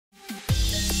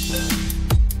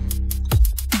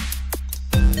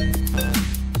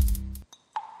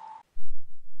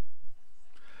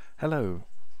Hello,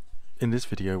 in this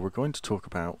video we're going to talk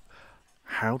about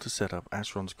how to set up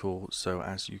Asheron's call so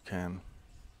as you can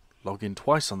log in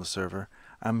twice on the server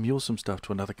and mule some stuff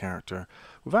to another character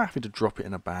without having to drop it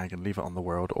in a bag and leave it on the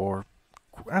world, or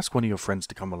ask one of your friends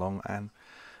to come along and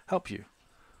help you.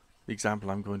 The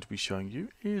example I'm going to be showing you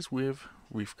is with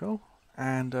Thwarg-Launcher,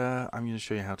 and I'm going to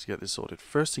show you how to get this sorted.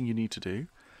 First thing you need to do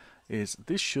is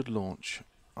this should launch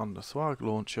on the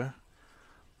Thwarg-Launcher.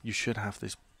 You should have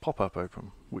this pop-up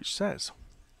open which says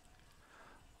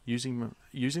using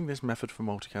this method for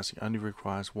multicasting only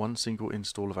requires one single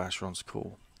install of Asheron's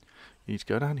call. You need to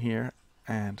go down here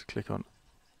and click on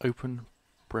Open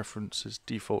Preferences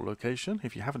Default Location.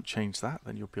 If you haven't changed that,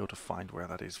 then you'll be able to find where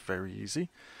that is very easy.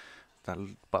 That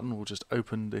button will just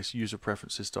open this user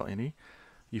preferences.ini.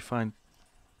 You find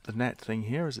the net thing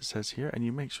here as it says here, and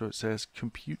you make sure it says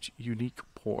compute unique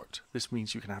port. This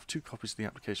means you can have two copies of the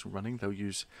application running. They'll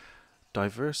use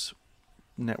diverse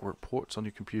network ports on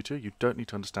your computer. You don't need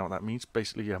to understand what that means.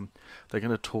 Basically, they're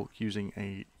going to talk using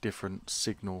a different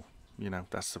signal. You know,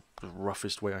 that's the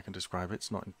roughest way I can describe it. It's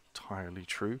not entirely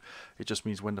true. It just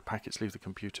means when the packets leave the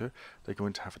computer, they're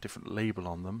going to have a different label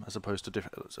on them as opposed to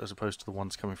the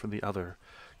ones coming from the other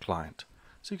client.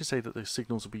 So you can say that the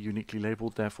signals will be uniquely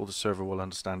labeled, therefore the server will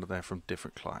understand that they're from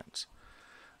different clients.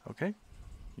 Okay,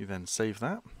 you then save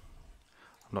that.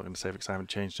 I'm not going to save it because I haven't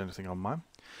changed anything on mine.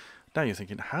 Now you're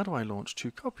thinking, how do I launch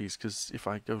two copies? Because if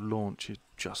I go launch, it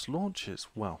just launches.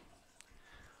 Well,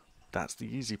 that's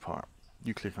the easy part.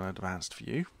 You click on Advanced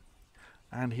View,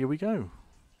 and here we go.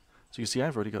 So you see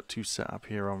I've already got two set up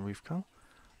here on Thwarg-Launcher,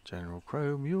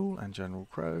 TheGeneralCrow, Mule, and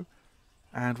TheGeneralCrow.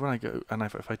 And when I go, and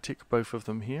if I tick both of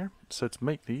them here, so to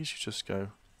make these, you just go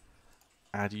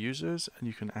Add Users, and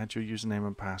you can add your username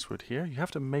and password here. You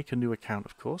have to make a new account,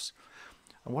 of course.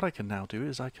 And what I can now do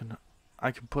is I can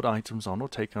put items on or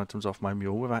take items off my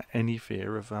Mule without any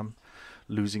fear of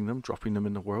losing them, dropping them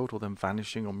in the world, or them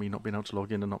vanishing, or me not being able to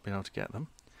log in and not being able to get them.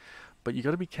 But you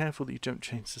got to be careful that you don't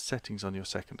change the settings on your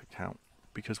second account,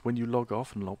 because when you log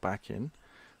off and log back in,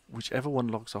 whichever one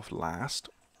logs off last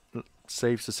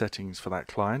saves the settings for that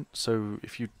client. So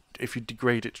if you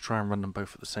degrade it to try and run them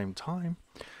both at the same time,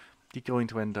 you're going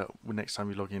to end up, next time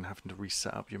you log in, having to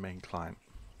reset up your main client.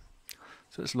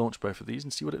 So let's launch both of these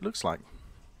and see what it looks like.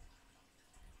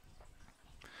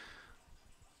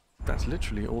 That's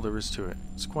literally all there is to it.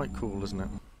 It's quite cool, isn't it?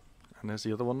 And there's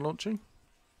the other one launching.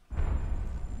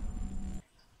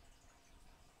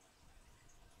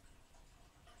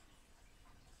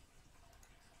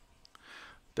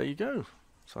 There you go.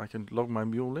 So I can log my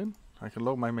Mule in. I can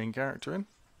log my main character in.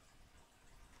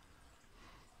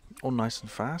 All nice and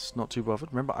fast, not too bothered.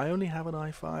 Remember, I only have an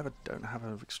i5. I don't have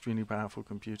an extremely powerful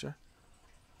computer.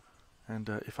 And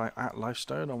if I add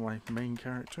Lifestone on my main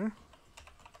character,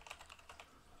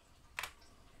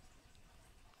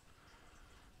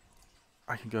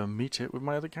 I can go and meet it with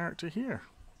my other character here.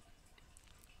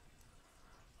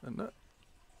 And look,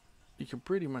 you can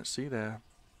pretty much see there,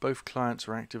 both clients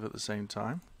are active at the same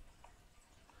time.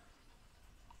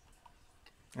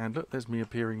 And look, there's me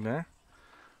appearing there.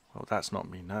 Well, that's not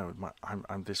me, no.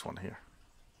 I'm this one here,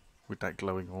 with that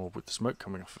glowing orb with the smoke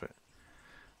coming off of it.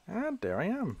 And there I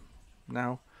am.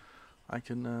 Now, I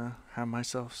can hand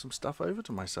myself some stuff over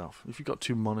to myself. If you've got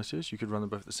two monitors, you could run them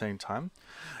both at the same time.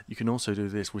 You can also do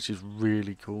this, which is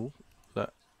really cool.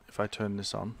 That if I turn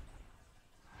this on,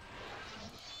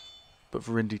 put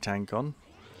Verindi Tank on,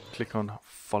 click on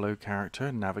Follow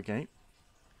Character, Navigate,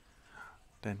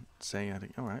 then say, I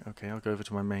think, alright, okay, I'll go over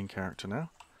to my main character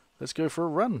now. Let's go for a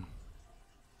run.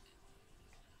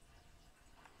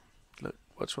 Look,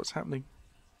 watch what's happening.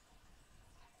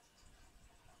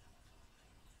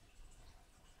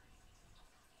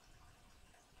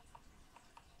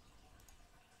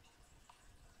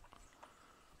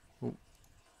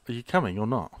 Are you coming or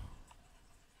not?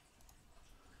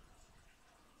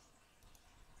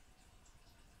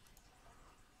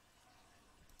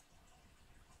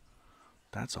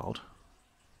 That's odd.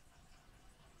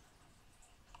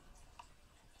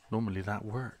 Normally that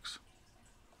works.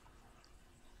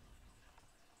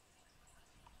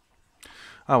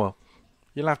 Oh well,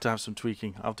 you'll have to have some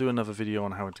tweaking. I'll do another video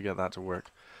on how to get that to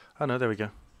work. Oh no, there we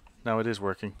go. Now it is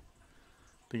working.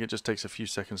 I think it just takes a few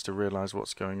seconds to realize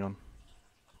what's going on.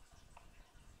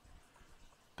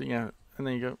 But yeah, and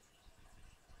there you go.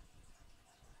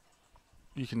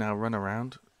 You can now run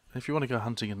around. If you want to go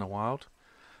hunting in the wild,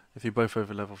 if you're both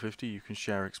over level 50, you can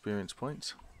share experience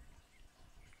points.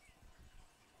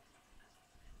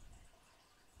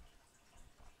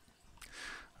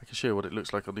 I can show you what it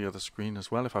looks like on the other screen as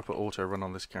well. If I put auto run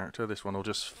on this character, this one will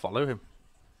just follow him.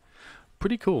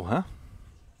 Pretty cool, huh?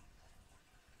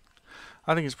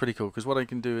 I think it's pretty cool because what I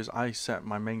can do is I set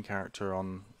my main character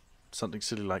on something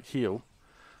silly like heal,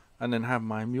 and then have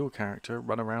my mule character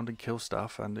run around and kill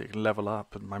stuff, and it can level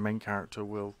up, and my main character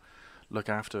will look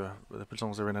after, as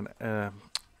long as they're in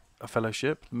a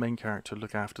fellowship, the main character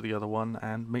look after the other one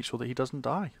and make sure that he doesn't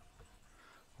die.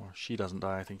 Or she doesn't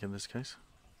die, I think, in this case.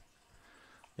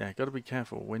 Yeah, got to be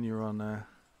careful when you're on...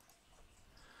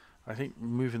 I think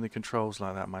moving the controls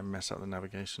like that might mess up the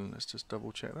navigation. Let's just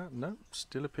double check that. No,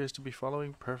 still appears to be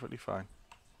following perfectly fine.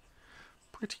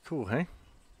 Pretty cool, hey?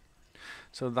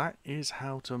 So that is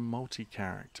how to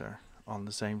multi-character on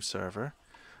the same server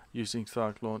using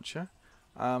Thwarg-Launcher.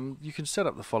 You can set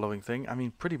up the following thing. I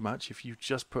mean, pretty much if you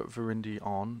just put Verindy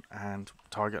on and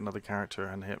target another character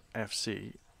and hit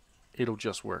FC, it'll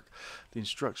just work. The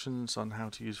instructions on how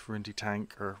to use Verindy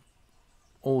Tank are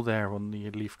all there on the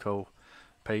Leaf Co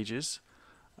pages.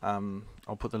 I'll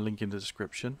put the link in the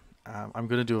description. I'm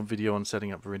going to do a video on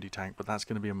setting up Verindy Tank, but that's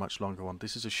going to be a much longer one.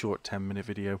 This is a short 10-minute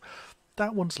video.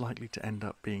 That one's likely to end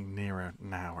up being nearer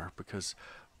an hour because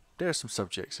there are some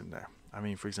subjects in there. I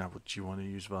mean, for example, do you want to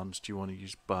use VUMs? Do you want to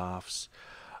use buffs?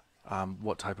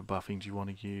 What type of buffing do you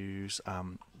want to use?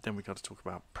 Then we got to talk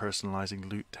about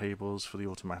personalizing loot tables for the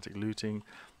automatic looting,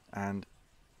 and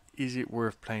is it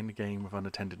worth playing the game with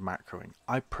unattended macroing?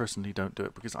 I personally don't do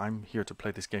it because I'm here to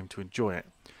play this game to enjoy it.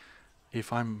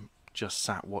 If I'm just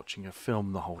sat watching a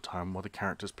film the whole time while the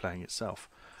character's playing itself,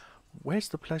 where's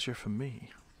the pleasure for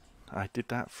me? I did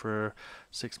that for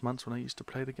 6 months when I used to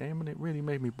play the game, and it really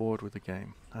made me bored with the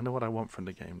game. I know what I want from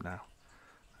the game now,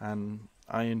 and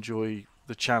I enjoy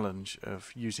the challenge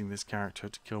of using this character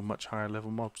to kill much higher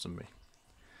level mobs than me.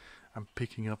 I'm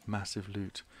picking up massive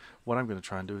loot. What I'm going to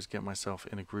try and do is get myself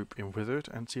in a group in Withered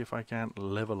and see if I can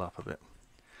level up a bit.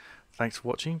 Thanks for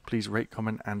watching. Please rate,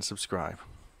 comment and subscribe.